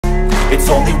It's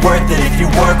only worth it if you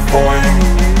work for it.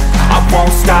 I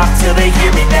won't stop till they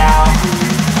hear me now.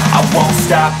 I won't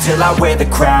stop till I wear the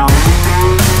crown.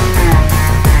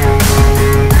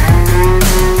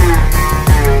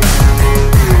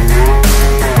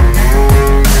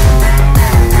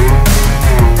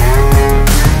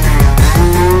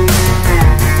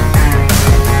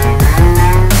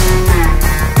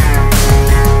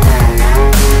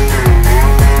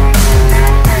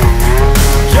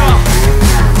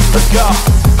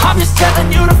 I'm just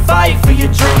telling you to fight for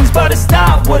your dreams, but it's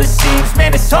not what it seems.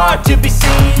 Man, it's hard to be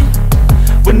seen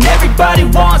when everybody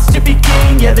wants to be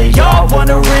king. Yeah, they all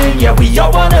wanna ring, yeah, we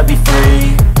all wanna be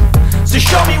free. So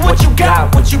show me what you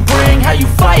got, what you bring, how you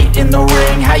fight in the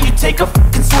ring, how you take a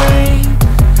fucking swing.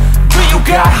 Do you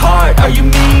got heart, are you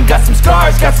mean? Got some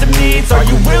scars, got some needs, are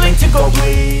you willing to go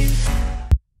bleed?